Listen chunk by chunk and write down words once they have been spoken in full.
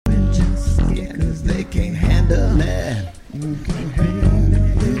candle, man. You can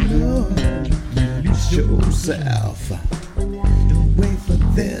handle it. Release yourself. Don't wait for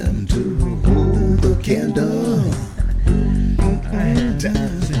them to hold the candle.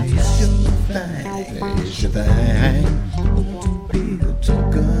 It's your thing. It's your thing. Be a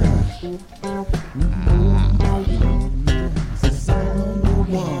token.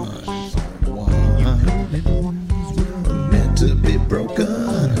 Meant to be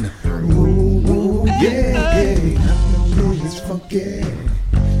broken. Ooh, yeah. Nothing is funky.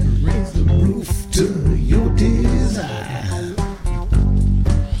 Raise the roof to your desire.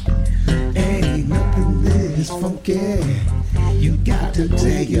 Ain't nothing is funky. You got to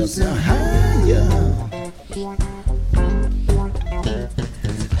take yourself higher.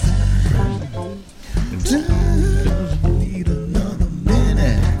 Time need another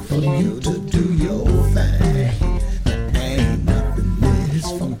minute for you to do your thing. There ain't nothing this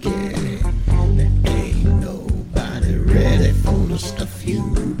funky. There ain't nobody ready for the stuff you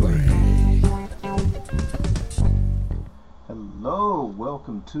bring. Hello,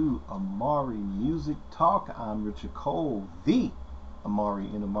 welcome to Amari Music Talk. I'm Richard Cole, the Amari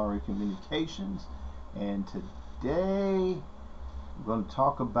in Amari Communications, and today we're going to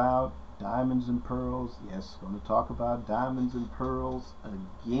talk about Diamonds and Pearls. Yes, going to talk about Diamonds and Pearls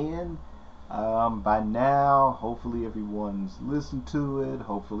again. By now, hopefully everyone's listened to it.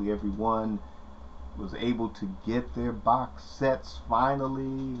 Hopefully everyone was able to get their box sets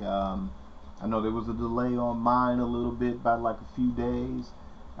finally. I know there was a delay on mine a little bit by like a few days.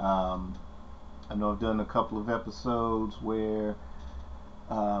 I know I've done a couple of episodes where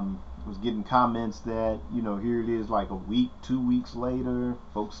was getting comments that, you know, here it is like a week, 2 weeks later,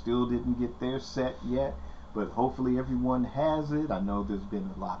 folks still didn't get their set yet, but hopefully everyone has it. I know there's been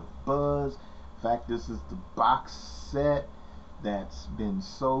a lot of buzz. In fact, this is the box set that's been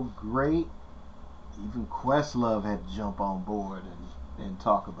so great, even Questlove had to jump on board and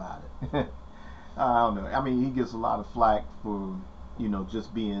talk about it. I don't know. I mean, he gets a lot of flack for, you know,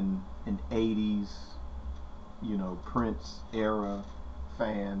 just being an 80s, you know, Prince era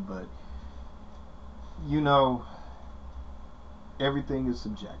fan, but you know, everything is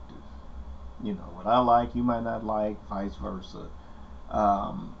subjective. You know, what I like, you might not like, vice versa.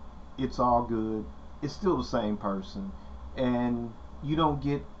 It's all good. It's still the same person, and you don't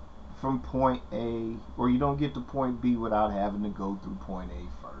get from point A, or you don't get to point B without having to go through point A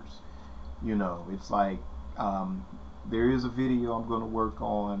first. You know, it's like there is a video I'm going to work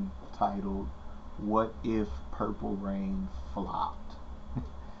on titled "What If Purple Rain Flopped?"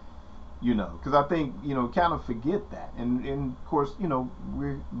 You know, because I think, you know, kind of forget that. And of course, you know,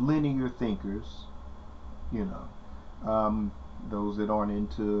 we're linear thinkers, you know. Those that aren't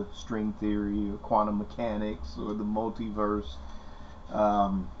into string theory or quantum mechanics or the multiverse,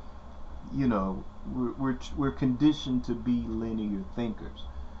 you know, we're conditioned to be linear thinkers.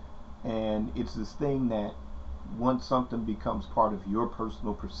 And it's this thing that once something becomes part of your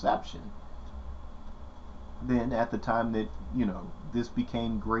personal perception, then at the time that, you know, this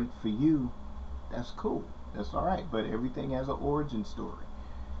became great for you, that's cool. That's all right. But everything has an origin story.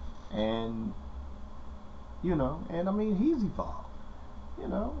 And, you know, and I mean, he's evolved. You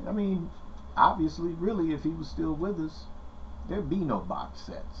know, I mean, obviously, really, if he was still with us, there'd be no box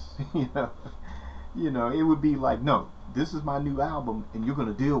sets. You know, it would be like, no, this is my new album and you're going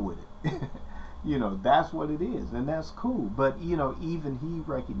to deal with it. You know, that's what it is, and that's cool. But, you know, even he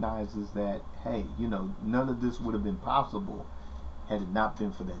recognizes that, hey, you know, none of this would have been possible had it not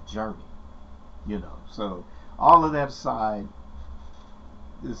been for that journey. You know, so all of that aside,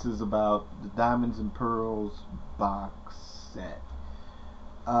 this is about the Diamonds and Pearls box set.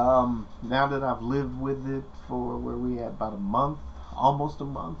 Now that I've lived with it for where we at, about a month, almost a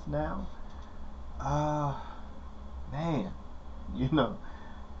month now, man, you know,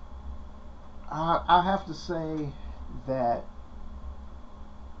 I have to say that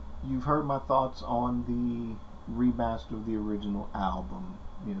you've heard my thoughts on the remaster of the original album.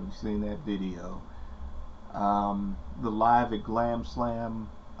 You know, you've seen that video. The live at Glam Slam,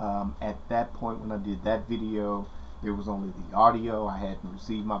 at that point when I did that video, there was only the audio. I hadn't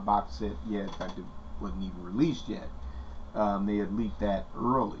received my box set yet. In fact, it wasn't even released yet. They had leaked that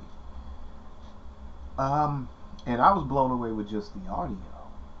early. And I was blown away with just the audio.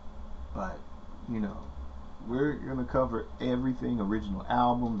 But, you know, we're going to cover everything, original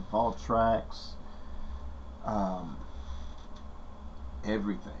album, vault tracks,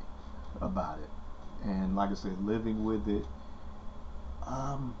 everything about it. And like I said, living with it,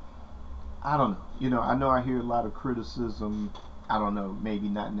 I don't know. You know, I know I hear a lot of criticism. I don't know, maybe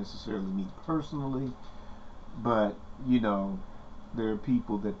not necessarily me personally, but, you know, there are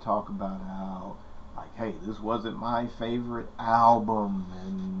people that talk about how like, hey, this wasn't my favorite album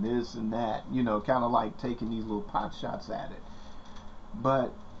and this and that, kind of like taking these little pot shots at it.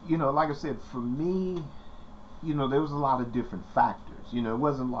 But, like I said, for me, there was a lot of different factors. It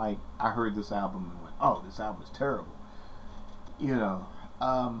wasn't like I heard this album and went, oh, this album is terrible. You know,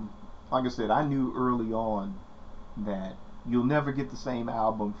 like I said, I knew early on that you'll never get the same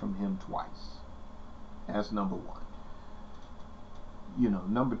album from him twice. That's number one.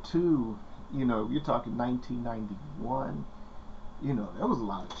 Number two, you're talking 1991. There was a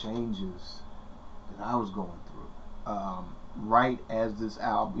lot of changes that I was going through. Right as this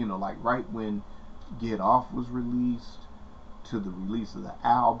album, like right when Get Off was released to the release of the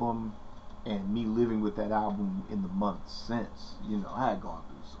album, and me living with that album in the months since, I had gone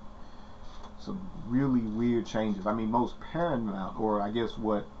through some really weird changes. I mean, most paramount, or I guess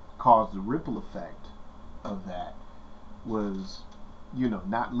what caused the ripple effect of that was,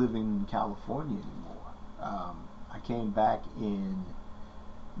 not living in California anymore. I came back in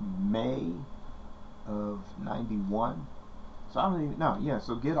May of 91. So I don't even know. Yeah,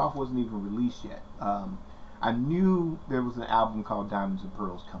 so Get Off wasn't even released yet. I knew there was an album called Diamonds and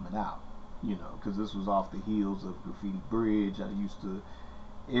Pearls coming out, because this was off the heels of Graffiti Bridge. I used to,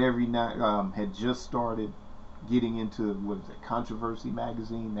 every night, had just started getting into, what is it, Controversy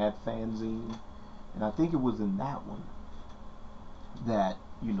magazine, that fanzine. And I think it was in that one that,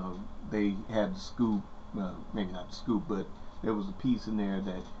 they had the scoop, well, maybe not the scoop, but there was a piece in there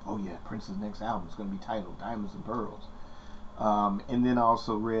that, oh yeah, Prince's next album is going to be titled Diamonds and Pearls. And then I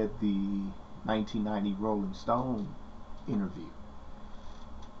also read the 1990 Rolling Stone interview.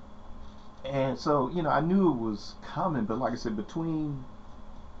 And so, I knew it was coming, but like I said, between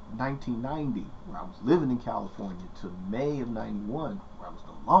 1990, where I was living in California, to May of 91, where I was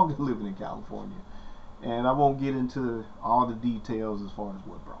no longer living in California, and I won't get into all the details as far as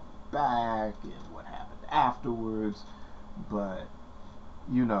what brought me back and what happened afterwards, but,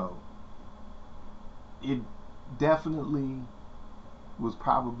 it definitely was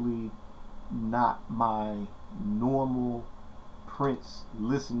probably not my normal Prince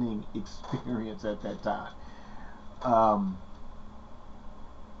listening experience at that time.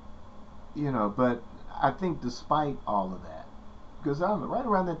 But I think despite all of that, because I don't know, right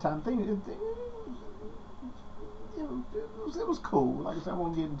around that time, it was cool. Like I said, I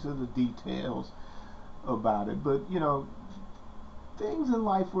won't get into the details about it, but things in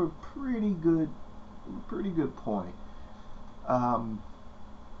life were pretty good point.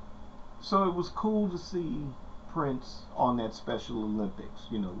 So it was cool to see Prince on that Special Olympics,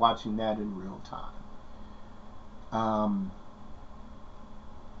 watching that in real time.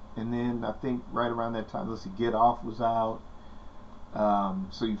 And then I think right around that time, let's see, Get Off was out.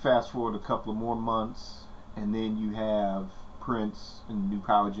 So you fast forward a couple of more months, and then you have Prince and New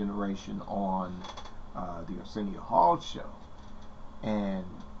Power Generation on the Arsenio Hall show. And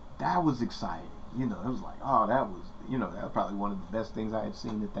that was exciting. It was like, oh, that was probably one of the best things I had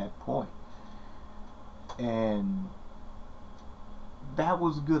seen at that point. And that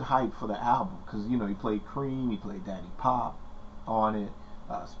was good hype for the album, because, he played Cream, he played Daddy Pop on it.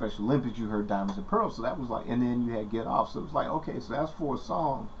 Special Olympics, you heard Diamonds and Pearls, so that was like, and then you had Get Off, so it was like, okay, so that's 4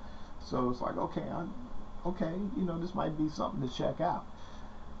 songs. So it's like, okay, this might be something to check out.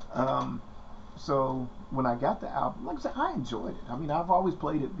 So when I got the album, like I said, I enjoyed it. I mean, I've always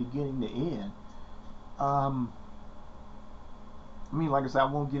played it beginning to end. Like I said, I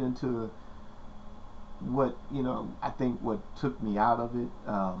won't get into what, I think what took me out of it.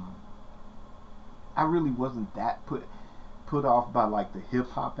 I really wasn't that put off by like the hip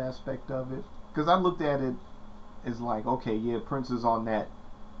hop aspect of it, because I looked at it as like, okay, yeah, Prince is on that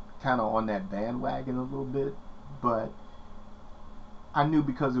bandwagon a little bit, but I knew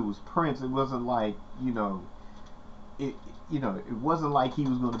because it was Prince, it wasn't like, it wasn't like he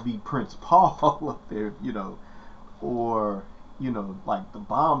was going to be Prince Paul up there, or like the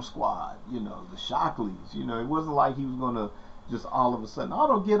Bomb Squad, the Shockleys, it wasn't like he was going to just all of a sudden,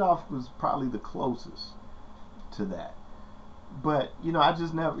 although Get Off was probably the closest to that. But, I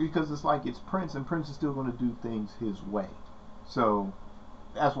just never, because it's like, it's Prince, and Prince is still going to do things his way. So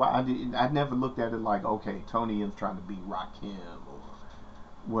that's why I never looked at it like, okay, Tony M's trying to be Rakim or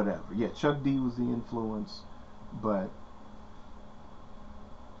whatever. Yeah, Chuck D was the influence, but,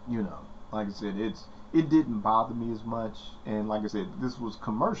 like I said, it didn't bother me as much. And like I said, this was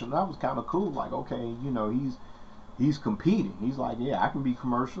commercial. That was kind of cool. Like, okay, he's competing. He's like, yeah, I can be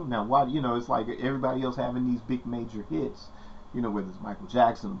commercial. Now, why, it's like everybody else having these big major hits, whether it's Michael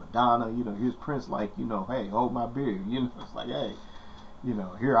Jackson, Madonna, here's Prince, like, hey, hold my beer. It's like, hey,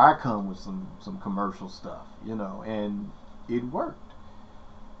 here I come with some commercial stuff, and it worked.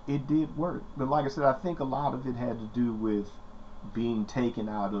 it did work. But like I said, I think a lot of it had to do with being taken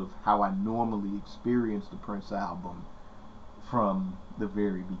out of how I normally experience the Prince album from the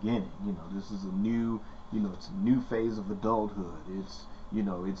very beginning. You know, this is a new, it's a new phase of adulthood. It's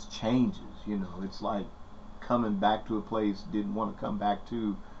changes. It's like coming back to a place didn't want to come back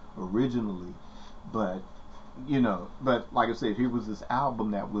to originally, but but like I said, here was this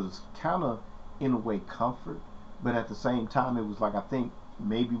album that was kind of in a way comfort, but at the same time it was like, I think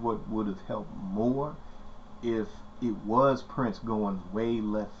maybe what would have helped more if it was Prince going way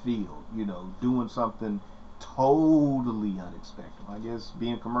left field, doing something totally unexpected. I guess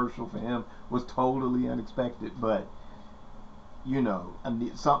being commercial for him was totally unexpected, but I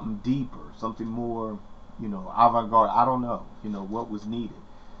need something deeper, something more, avant-garde. I don't know, what was needed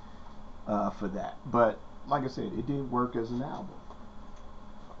for that. But like I said, it did work as an album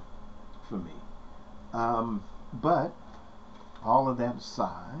for me. But all of that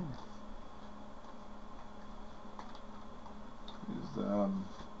aside,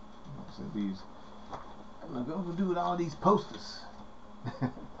 is these. I'm gonna do with all these posters.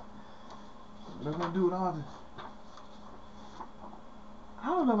 What I'm gonna do with all the. I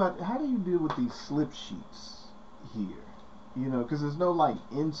don't know about how do you deal with these slip sheets here, because there's no like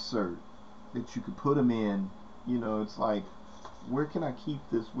insert that you could put them in. It's like, where can I keep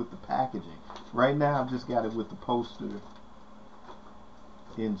this with the packaging? Right now I've just got it with the poster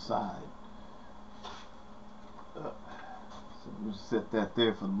inside. So we'll set that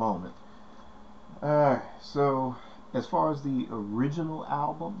there for the moment. Alright, so as far as the original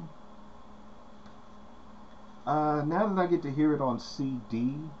album, now that I get to hear it on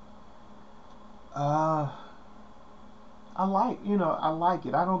CD, I like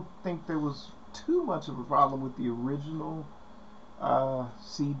it. I don't think there was too much of a problem with the original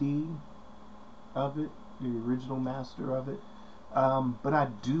CD of it, the original master of it. But I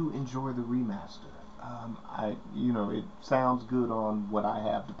do enjoy the remaster. It sounds good on what I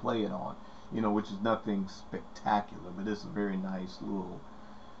have to play it on, which is nothing spectacular, but it's a very nice little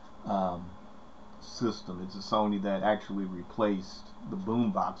system. It's a Sony that actually replaced the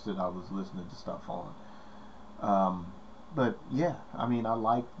boombox that I was listening to stuff on. But yeah, I mean, I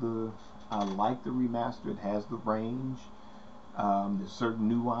like the remaster. It has the range. There's certain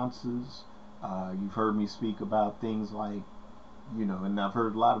nuances. You've heard me speak about things like, and I've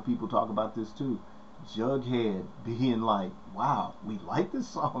heard a lot of people talk about this too. Jughead being like, wow, we like this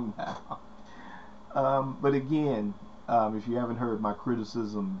song now. But again, if you haven't heard my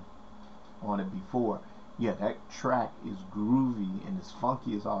criticism on it before, yeah, that track is groovy and as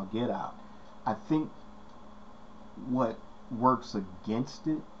funky as all get out. I think what works against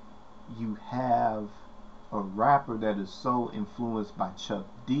it, you have a rapper that is so influenced by Chuck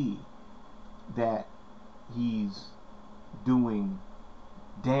D that he's doing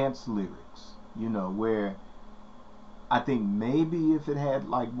dance lyrics, where I think maybe if it had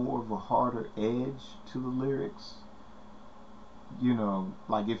like more of a harder edge to the lyrics,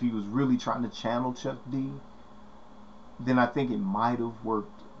 like if he was really trying to channel Chuck D, then I think it might have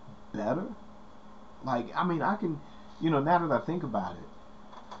worked better. Like, I mean, I can, now that I think about it,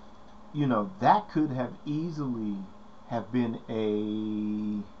 that could have easily have been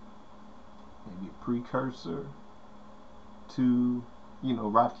maybe a precursor to,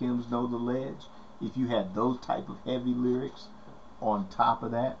 Rakim's Know the Ledge. If you had those type of heavy lyrics on top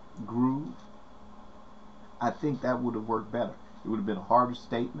of that groove, I think that would have worked better. It would have been a harder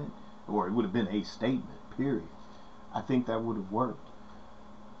statement, or it would have been a statement, period. I think that would have worked.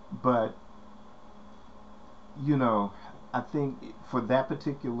 But, I think for that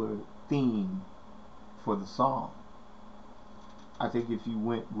particular theme for the song, I think if you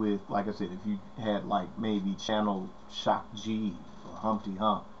went with, like I said, if you had like maybe channel Shock G or Humpty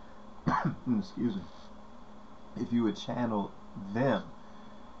Hump, excuse me, if you would channel them,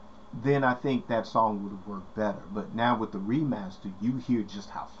 then I think that song would have worked better. But now with the remaster, you hear just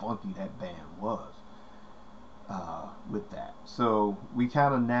how funky that band was with that. So we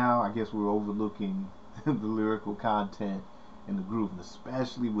kind of now, I guess we're overlooking the lyrical content and the groove, and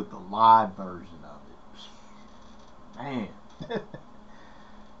especially with the live version of it. Man.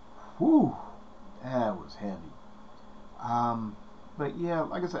 Whew, that was heavy. But yeah,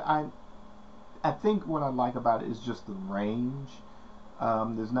 like I said, I think what I like about it is just the range.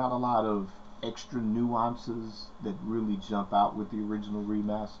 There's not a lot of extra nuances that really jump out with the original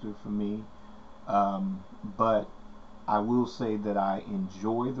remaster for me. But I will say that I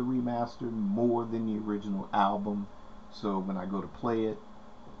enjoy the remaster more than the original album. So when I go to play it,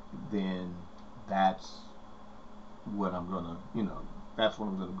 then that's what I'm gonna, that's what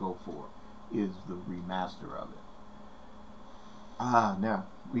I'm gonna go for, is the remaster of it. Now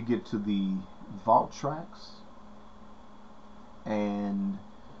we get to the vault tracks, and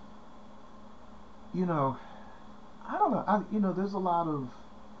you know, I don't know. There's a lot of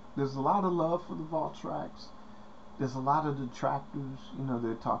love for the vault tracks. There's a lot of detractors.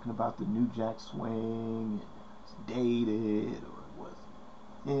 They're talking about the New Jack Swing, and it's dated, or it wasn't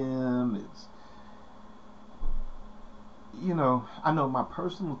him. I know my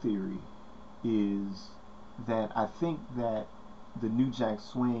personal theory is that I think that the New Jack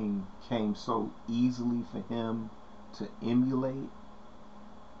Swing came so easily for him to emulate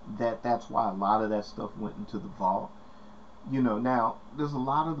that that's why a lot of that stuff went into the vault. Now there's a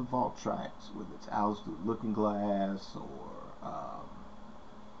lot of the vault tracks, whether it's Alice Through the Looking Glass or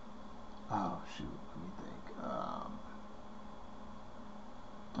oh shoot, let me think.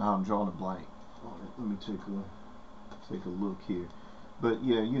 I'm drawing a blank. Let me take a look here. But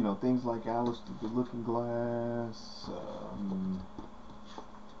yeah, things like Alice Through the Looking Glass.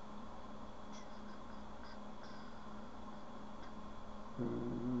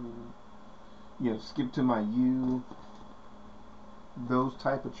 Skip to My You. Those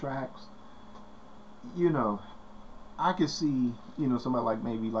type of tracks. I could see, somebody like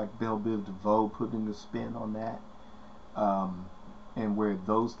maybe like Belle Biv DeVoe putting a spin on that. And where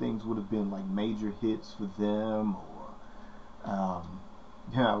those things would have been like major hits for them, or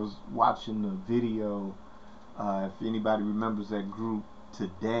I was watching a video, if anybody remembers that group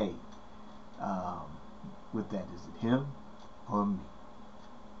Today, with that, is it him or me?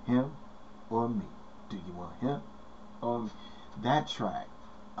 Him or me? Do you want him or me? That track,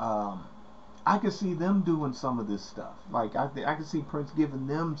 I could see them doing some of this stuff. Like I could see Prince giving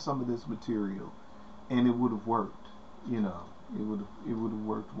them some of this material, and it would have worked. It would have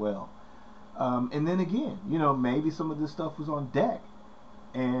worked well. And then again, maybe some of this stuff was on deck,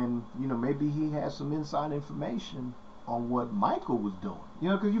 and maybe he had some inside information on what Michael was doing.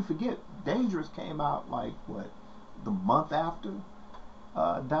 Because you forget, Dangerous came out like what, the month after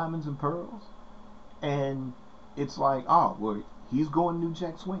Diamonds and Pearls, and it's like, oh well, he's going New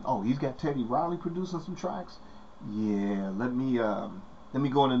Jack Swing. Oh, he's got Teddy Riley producing some tracks. Yeah, let me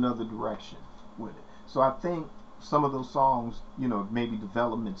go in another direction with it. So I think some of those songs, maybe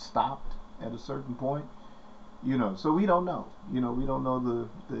development stopped at a certain point. So we don't know. We don't know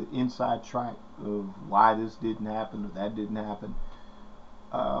the inside track of why this didn't happen or that didn't happen.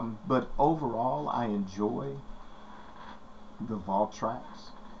 But overall, I enjoy the vault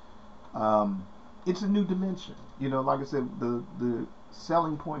tracks. It's a new dimension. Like I said, the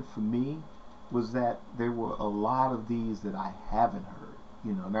selling point for me was that there were a lot of these that I haven't heard.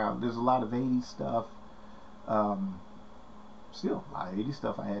 Now there's a lot of 80s stuff. Still a lot of 80s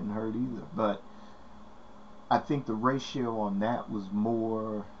stuff I hadn't heard either. But I think the ratio on that was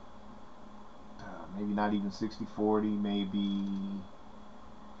more, maybe not even 60-40, maybe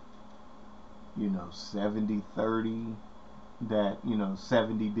 70-30. That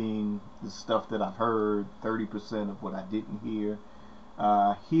 70 being the stuff that I've heard, 30% of what I didn't hear.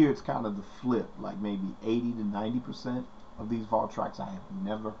 Here it's kind of the flip, like maybe 80-90% of these vault tracks I have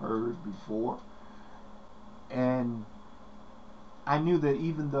never heard before. And I knew that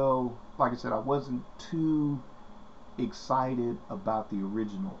even though, like I said, I wasn't too excited about the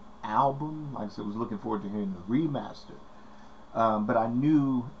original album, like I said, I was looking forward to hearing the remaster, but I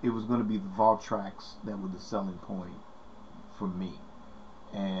knew it was going to be the vault tracks that were the selling point for me,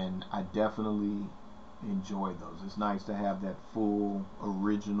 and I definitely enjoy those. It's nice to have that full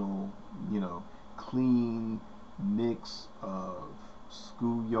original, clean mix of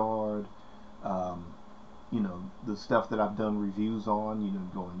Schoolyard, the stuff that I've done reviews on.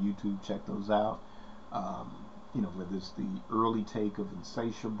 Go on YouTube, check those out. Whether it's the early take of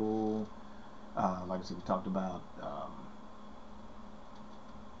Insatiable, like I said, we talked about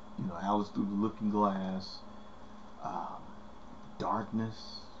Alice Through the Looking Glass,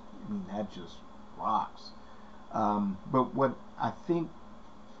 Darkness. I mean, that just rocks. But what I think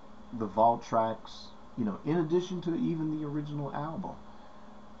the vault tracks, in addition to even the original album,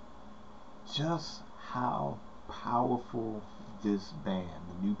 just how powerful this band,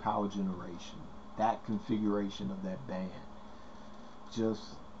 the New Power Generation, that configuration of that band,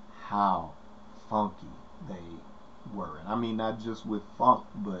 just how funky they were. And I mean, not just with funk,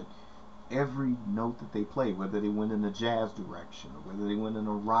 but every note that they played, whether they went in a jazz direction or whether they went in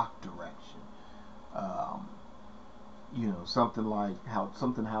a rock direction,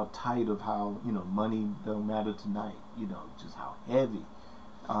 something how tight of how, Money Don't Matter Tonight, just how heavy,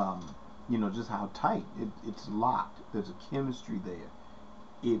 just how tight it's locked. There's a chemistry there.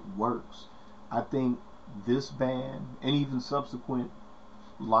 It works. I think this band, and even subsequent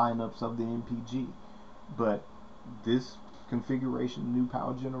lineups of the NPG, but this configuration, New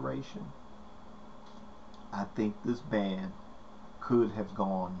Power Generation, I think this band could have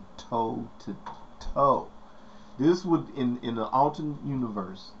gone toe to toe. This would, in an alternate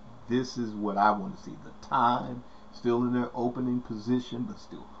universe, this is what I want to see. The Time, still in their opening position, but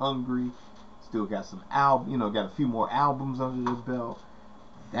still hungry. Still got some got a few more albums under their belt.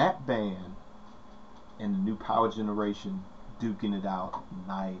 That band and the New Power Generation duking it out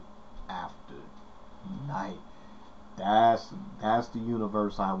night after night. That's the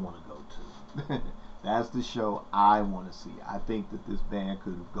universe I want to go to. That's the show I want to see. I think that this band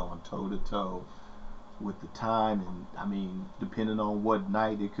could have gone toe to toe with the Time, and I mean, depending on what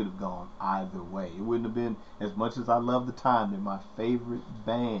night, it could have gone either way. It wouldn't have been, as much as I love the Time, they're my favorite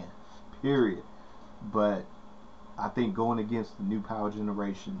band, period. But I think going against the New Power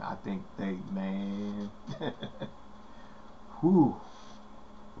Generation, I think they, man, whew,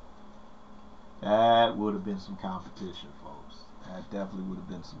 that would have been some competition, folks. That definitely would have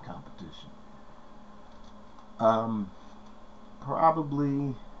been some competition.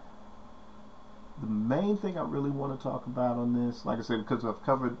 Probably the main thing I really want to talk about on this, like I said, because I've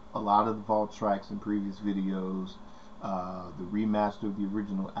covered a lot of the vault tracks in previous videos, the remaster of the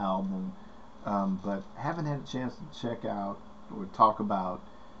original album, but haven't had a chance to check out or talk about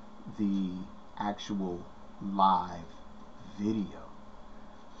the actual live video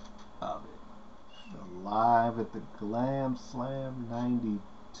of it. The live at the Glam Slam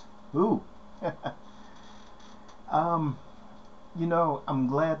 92. I'm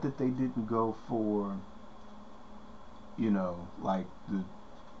glad that they didn't go for, like the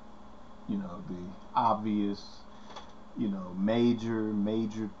obvious,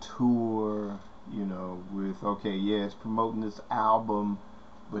 major tour, with, okay, yeah, it's promoting this album,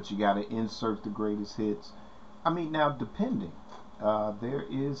 but you got to insert the greatest hits. I mean, now, depending, there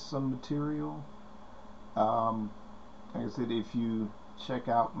is some material, like I said, if you check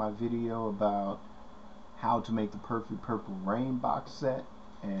out my video about how to make the perfect Purple Rain box set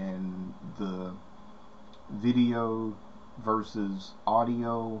and the video versus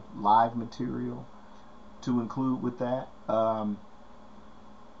audio live material to include with that,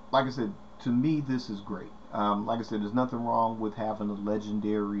 like I said, to me this is great. Like I said, there's nothing wrong with having a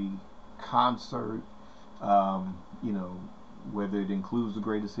legendary concert, whether it includes the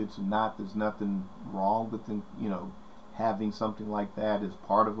greatest hits or not. There's nothing wrong with having something like that as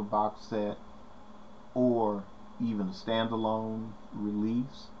part of a box set, or even a standalone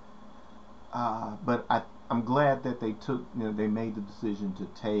release. But I'm glad that they made the decision to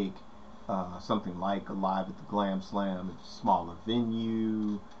take something like a Live at the Glam Slam. It's a smaller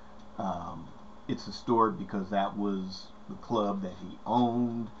venue. It's historic because that was the club that he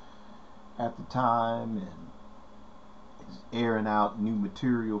owned at the time, and he's airing out new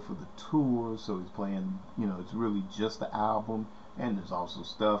material for the tour. So he's playing, it's really just the album. And there's also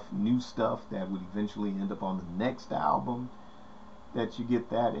new stuff that would eventually end up on the next album, that you get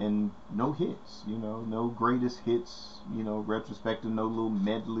that, and no hits, no greatest hits, retrospective, no little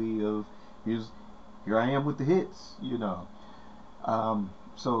medley of here I am with the hits,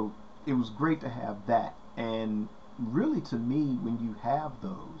 So it was great to have that. And really, to me, when you have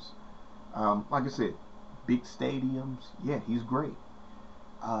those, like I said, big stadiums, yeah, he's great.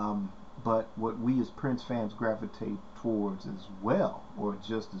 But what we as Prince fans gravitate towards as well, or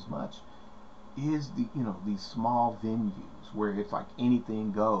just as much, is these small venues where it's like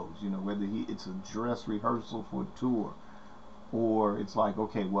anything goes. Whether it's a dress rehearsal for a tour, or it's like,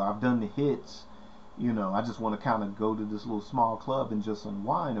 okay, well, I've done the hits. I just want to kind of go to this little small club and just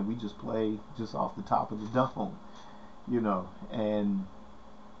unwind, and we just play just off the top of the dome. And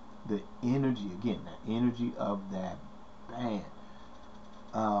the energy, again, that energy of that band.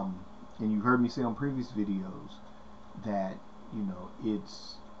 And you heard me say on previous videos that,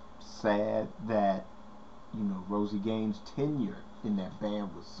 it's sad that, Rosie Gaines' tenure in that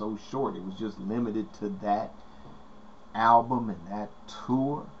band was so short. It was just limited to that album and that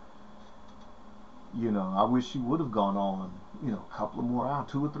tour. I wish she would have gone on, a couple of more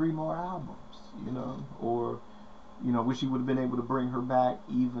 2 or 3 more albums, or, wish she would have been able to bring her back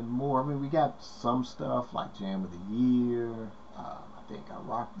even more. I mean, we got some stuff like Jam of the Year. I think I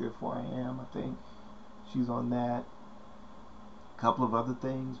Rock Therefore I Am. I think she's on that. A couple of other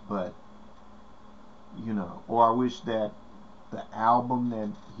things, but or I wish that the album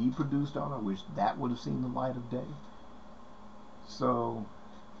that he produced on, I wish that would have seen the light of day. So,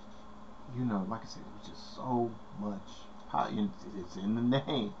 like I said, it was just so much power. It's in the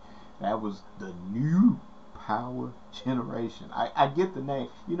name. That was the New Power Generation. I get the name.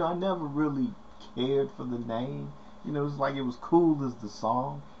 I never really cared for the name. It was like, it was cool as the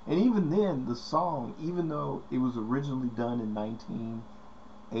song. And even then, the song, even though it was originally done in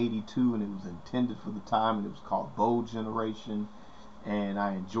 1982 and it was intended for the time and it was called Bold Generation, and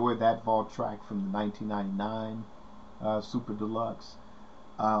I enjoyed that vault track from the 1999 Super Deluxe.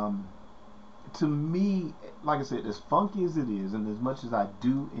 Um, to me, like I said, as funky as it is, and as much as I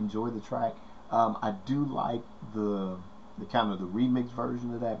do enjoy the track, I do like the kind of the remix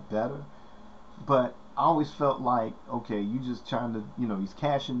version of that better. But I always felt like, okay, you just trying to, he's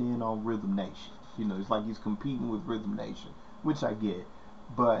cashing in on Rhythm Nation. It's like he's competing with Rhythm Nation, which I get.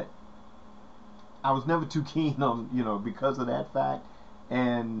 But I was never too keen on, because of that fact.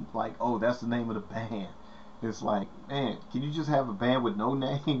 And like, oh, that's the name of the band. It's like, man, can you just have a band with no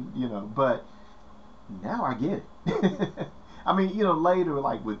name, But now I get it. I mean, later,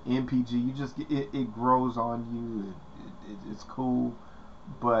 like with MPG, you just get, it grows on you. It's cool.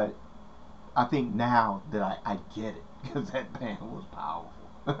 But I think now that I get it, because that band was powerful.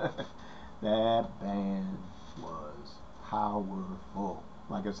 That band was powerful.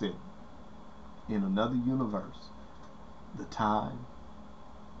 Like I said, in another universe, the time,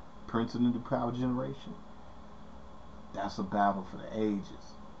 Prince and the Power Generation, that's a battle for the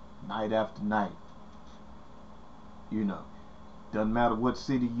ages. Night after night. Doesn't matter what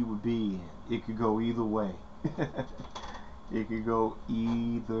city you would be in, it could go either way. It could go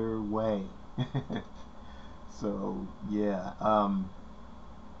either way. So yeah,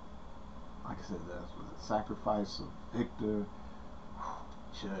 like I said, that's the Sacrifice of Victor,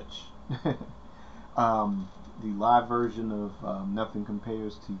 Church. The live version of Nothing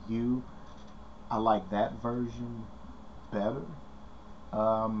Compares to You, I like that version better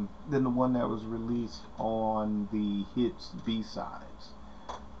than the one that was released on the Hits B-sides.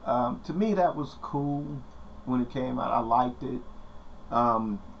 To me, that was cool when it came out. I liked it.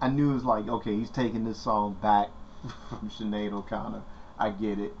 I knew it was like, okay, he's taking this song back from Sinead O'Connor. I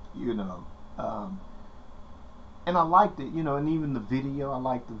get it, and I liked it, and even the video, I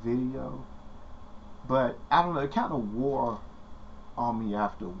liked the video. But I don't know, it kind of wore on me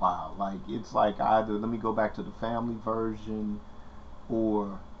after a while. Like, it's like either let me go back to the family version,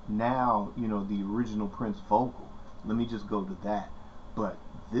 or now, the original Prince vocal. Let me just go to that. But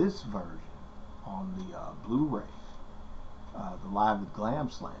this version on the Blu-ray, the Live at Glam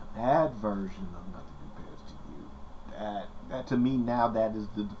Slam, that version of Nothing Compares to You, that to me now, that is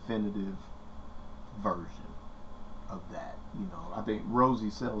the definitive version of that. I think Rosie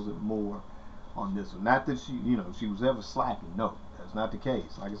sells it more on this one. Not that she was ever slacking. No, that's not the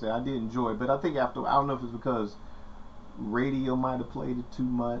case. Like I said, I did enjoy it, but I think after, I don't know if it's because radio might have played it too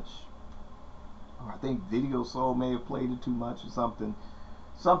much, or I think Video Soul may have played it too much, or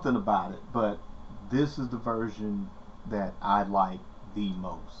something about it. But this is the version that I like the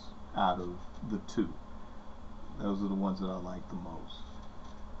most out of the two. Those are the ones that I like the most.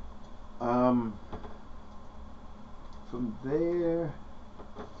 From there,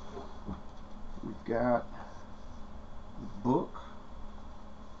 we've got the book,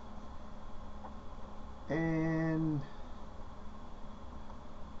 and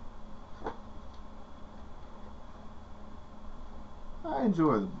I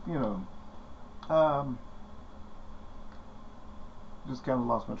enjoy them. Just kind of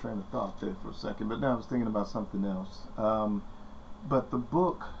lost my train of thought there for a second, but now I was thinking about something else. But the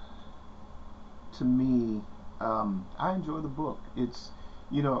book, to me, I enjoy the book. It's,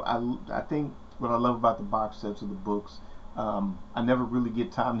 I think what I love about the box sets of the books, I never really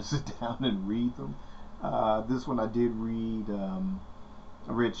get time to sit down and read them. This one I did read. I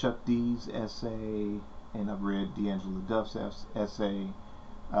read Chuck D's essay, and I've read D'Angelo Duff's essay.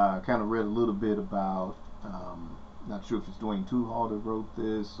 Kind of read a little bit about, not sure if it's Dwayne Tuhal that wrote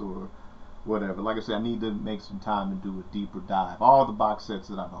this or whatever. Like I said, I need to make some time and do a deeper dive. All the box sets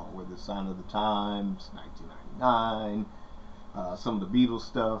that I've owned, whether it's Sign of the Times, 1999, some of the Beatles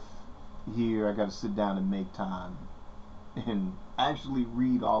stuff here, I got to sit down and make time and actually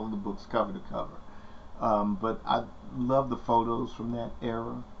read all of the books cover to cover. But I love the photos from that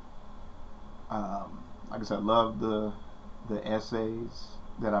era. Like I said, I love the essays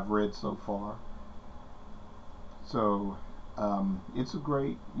that I've read so far. So it's a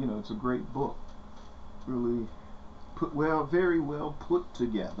great, it's a great book. Really very well put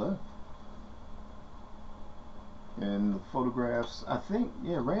together. And the photographs, I think,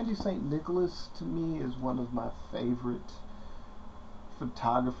 Randy St. Nicholas to me is one of my favorite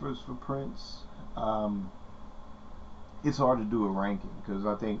photographers for Prince. It's hard to do a ranking because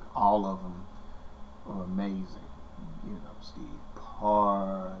I think all of them are amazing. Steve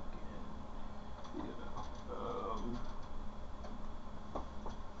Park,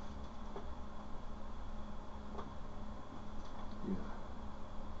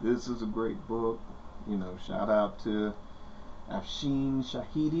 and this is a great book. You know, shout out to Afshin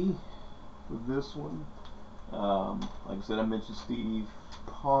Shahidi for this one. Like I said, I mentioned Steve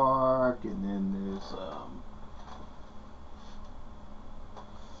Park, and then there's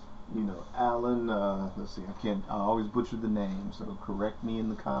you know, Alan. Let's see, I always butcher the name, so correct me in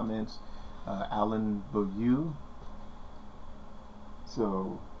the comments. Alan Beaulieu.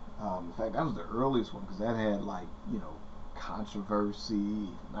 So, in fact, that was the earliest one because that had, like, you know, controversy,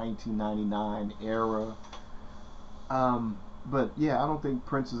 1999 era. But yeah, I don't think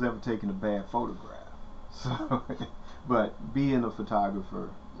Prince has ever taken a bad photograph. So, but being a photographer,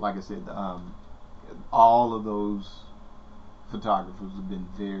 like I said, all of those photographers have been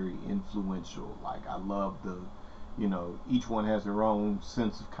very influential. Like, I love you know, each one has their own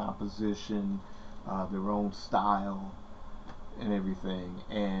sense of composition, their own style and everything,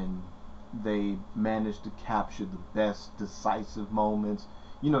 and they managed to capture the best decisive moments.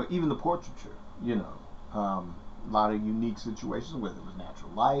 You know, even the portraiture, you know, a lot of unique situations, whether it was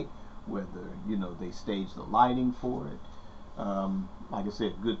natural light, whether, you know, they staged the lighting for it. Like I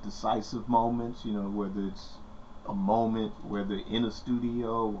said, good decisive moments, you know, whether it's a moment, whether in a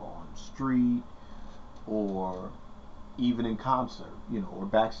studio or on the street or even in concert, you know, or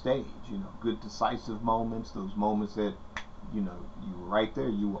backstage, you know, good decisive moments, those moments that, you know, you were right there,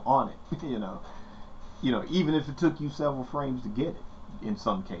 you were on it, you know, even if it took you several frames to get it in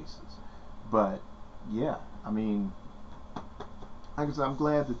some cases. But yeah, I mean, like I said, I'm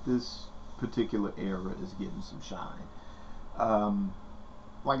glad that this particular era is getting some shine.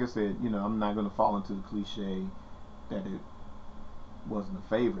 Like I said, you know, I'm not going to fall into the cliche that it wasn't a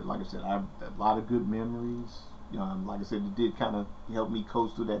favorite. Like I said, I have a lot of good memories. Like I said, it did kind of help me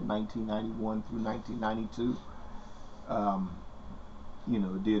coast through that 1991 through 1992. You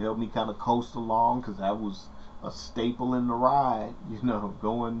know, it did help me kind of coast along because that was a staple in the ride, you know,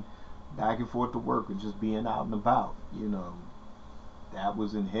 going back and forth to work or just being out and about, you know, that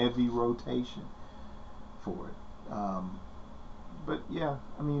was in heavy rotation for it. But yeah,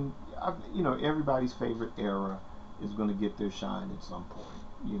 I mean, you know, everybody's favorite era is going to get their shine at some point.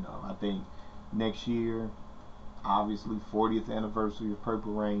 You know, I think next year, obviously 40th anniversary of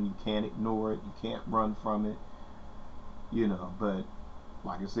Purple Rain, you can't ignore it, you can't run from it, you know. But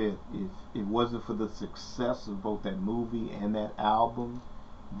like I said, if it wasn't for the success of both that movie and that album,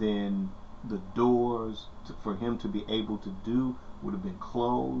 then the doors for him to be able to do would have been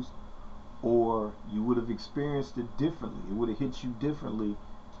closed, or you would have experienced it differently. It would have hit you differently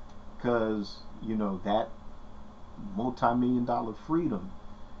because, you know, that multi-million-dollar freedom,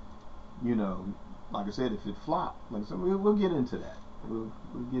 you know, like I said, if it flopped, like I said, we'll get into that. We'll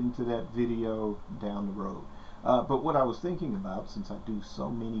get into that video down the road. But what I was thinking about, since I do so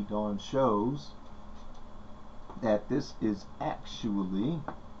many darn shows, that this is actually,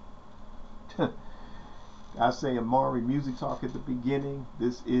 I say Amari Music Talk at the beginning,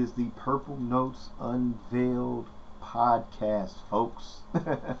 this is the Purple Notes Unveiled podcast, folks.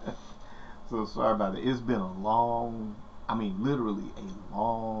 So sorry about it. It's been a long, I mean literally a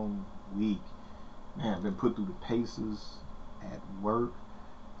long week. Man, I've been put through the paces at work.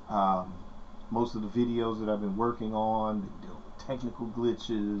 Most of the videos that I've been working on, been dealing with technical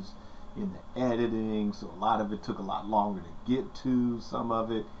glitches in the editing, so a lot of it took a lot longer to get to. Some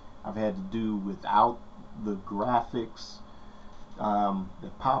of it I've had to do without the graphics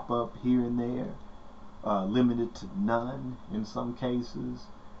that pop up here and there, limited to none in some cases.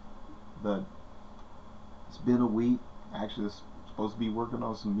 But it's been a week. Actually, it's supposed to be working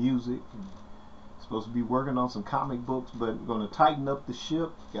on some music, and supposed to be working on some comic books, but we're going to tighten up the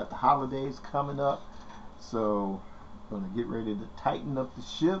ship. Got the holidays coming up, so going to get ready to tighten up the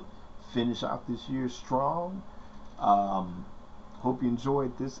ship, finish out this year strong. Hope you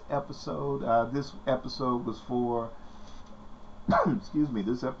enjoyed this episode. This episode was for excuse me,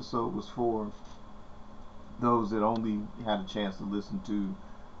 this episode was for those that only had a chance to listen to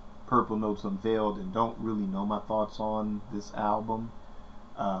Purple Notes Unveiled and don't really know my thoughts on this album.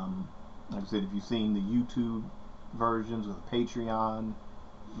 Like I said, if you've seen the YouTube versions or the Patreon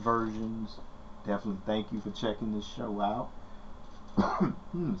versions, definitely thank you for checking this show out.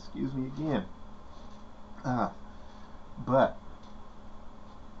 Excuse me again. But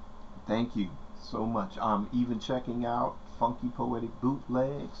thank you so much. Even checking out Funky Poetic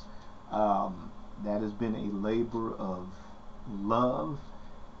Bootlegs. That has been a labor of love.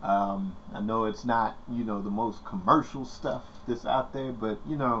 I know it's not, you know, the most commercial stuff that's out there, but,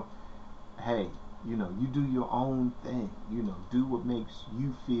 you know, hey, you know, you do your own thing. You know, do what makes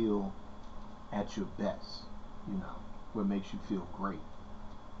you feel at your best. You know, what makes you feel great.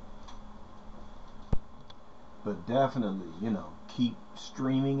 but definitely, keep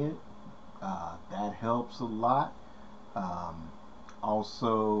streaming it. That helps a lot. Um,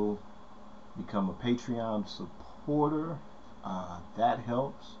 Also, become a Patreon supporter. That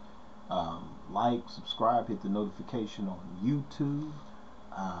helps. Like, subscribe, hit the notification on YouTube.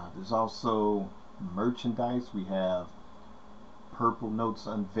 There's also merchandise. We have Purple Notes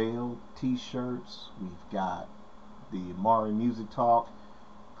Unveiled t-shirts. We've got the Amari Music Talk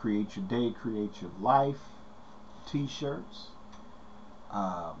Create Your Day, Create Your Life t-shirts.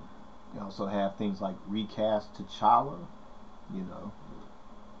 Um, we also have things like Recast T'Challa,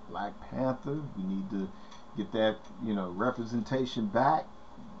 Black Panther. We need to get that, representation back.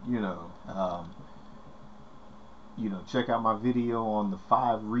 You know, um, Check out my video on the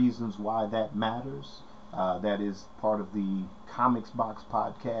 5 reasons why that matters. That is part of the Comics Box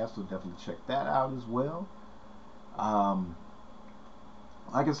podcast, so definitely check that out as well. Um,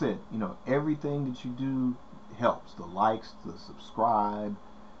 like I said, everything that you do helps. The likes, the subscribe,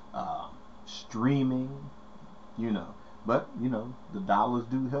 streaming, but the dollars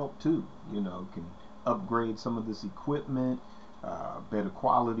do help too. Can upgrade some of this equipment, better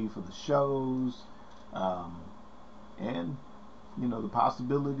quality for the shows, and the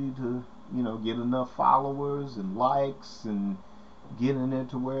possibility to get enough followers and likes and getting it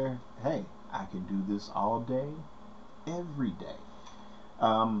to where, hey, I can do this all day, every day.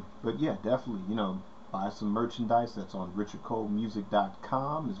 But yeah, definitely, buy some merchandise. That's on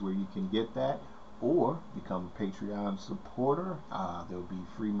richardcolemusic.com is where you can get that, or become a Patreon supporter. There'll be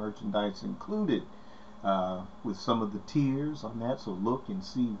free merchandise included with some of the tiers on that, so look and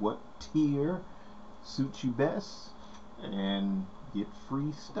see what tier suits you best and get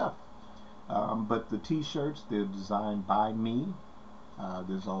free stuff. But the t-shirts, they're designed by me.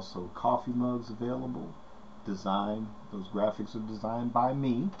 There's also coffee mugs available. Those graphics are designed by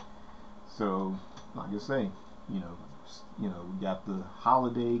me. So, like I say, we got the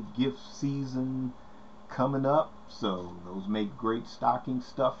holiday gift season coming up, so those make great stocking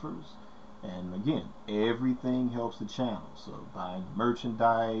stuffers. And again, everything helps the channel. So buying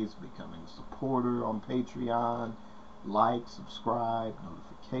merchandise, becoming a supporter on Patreon, like, subscribe,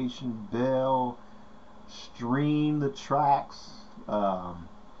 notification bell, stream the tracks,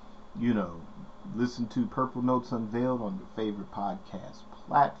 listen to Purple Notes Unveiled on your favorite podcast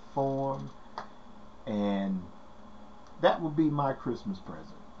platform, and that will be my Christmas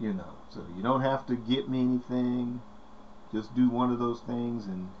present, So you don't have to get me anything, just do one of those things,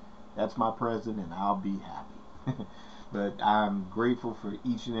 and that's my present, and I'll be happy. But I'm grateful for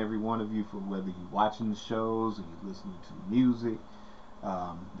each and every one of you, for whether you're watching the shows or you're listening to the music.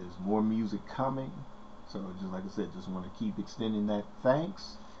 There's more music coming, so just like I said, just want to keep extending that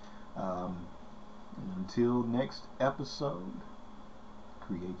thanks. And until next episode,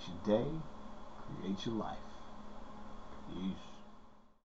 create your day, create your life. Peace.